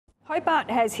Hobart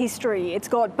has history. It's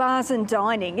got bars and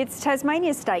dining. It's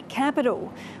Tasmania's state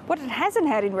capital. What it hasn't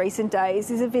had in recent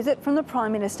days is a visit from the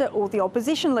Prime Minister or the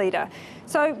opposition leader.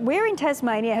 So where in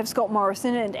Tasmania have Scott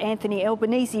Morrison and Anthony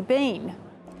Albanese been?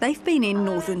 They've been in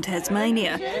northern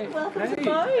Tasmania,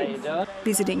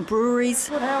 visiting breweries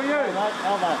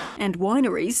and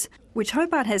wineries, which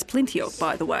Hobart has plenty of,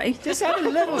 by the way. Just have a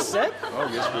little sip.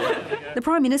 The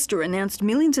Prime Minister announced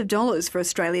millions of dollars for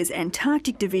Australia's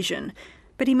Antarctic Division,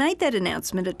 but he made that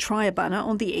announcement at Triabunna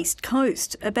on the east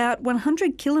coast, about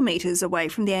 100 kilometres away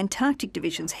from the Antarctic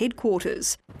Division's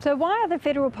headquarters. So why are the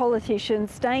federal politicians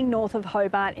staying north of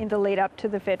Hobart in the lead up to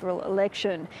the federal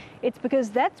election? It's because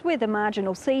that's where the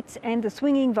marginal seats and the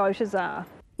swinging voters are.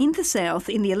 In the south,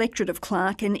 in the electorate of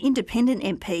Clark, an independent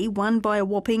MP won by a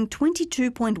whopping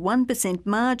 22.1%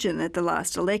 margin at the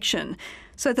last election.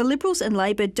 So the Liberals and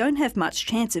Labor don't have much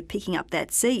chance of picking up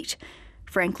that seat.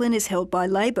 Franklin is held by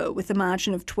Labor with a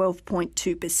margin of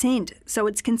 12.2%, so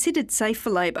it's considered safe for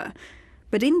Labor.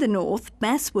 But in the north,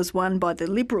 Bass was won by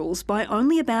the Liberals by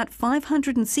only about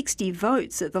 560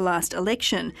 votes at the last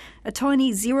election, a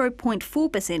tiny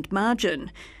 0.4%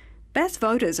 margin. Bass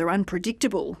voters are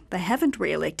unpredictable. They haven't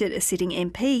re-elected a sitting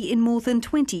MP in more than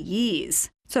 20 years.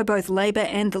 So both Labor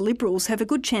and the Liberals have a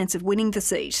good chance of winning the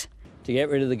seat. To get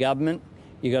rid of the government,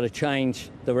 you've got to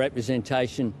change the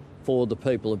representation for the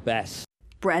people of Bass.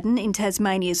 Braddon in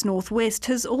Tasmania's northwest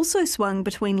has also swung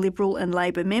between Liberal and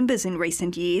Labor members in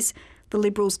recent years. The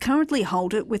Liberals currently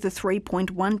hold it with a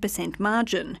 3.1%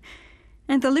 margin.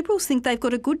 And the Liberals think they've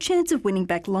got a good chance of winning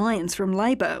back Lyons from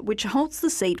Labor, which holds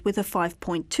the seat with a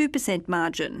 5.2%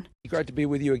 margin. Great to be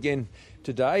with you again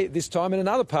today, this time in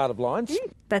another part of Lyons.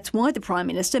 That's why the Prime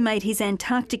Minister made his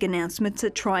Antarctic announcements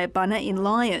at Triabunna in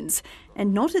Lyons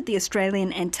and not at the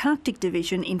Australian Antarctic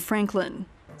Division in Franklin.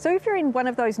 So if you're in one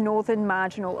of those northern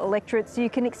marginal electorates,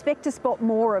 you can expect to spot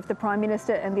more of the Prime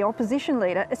Minister and the opposition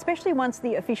leader, especially once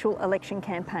the official election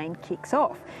campaign kicks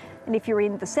off. And if you're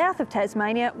in the south of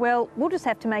Tasmania, well, we'll just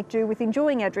have to make do with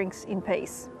enjoying our drinks in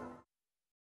peace.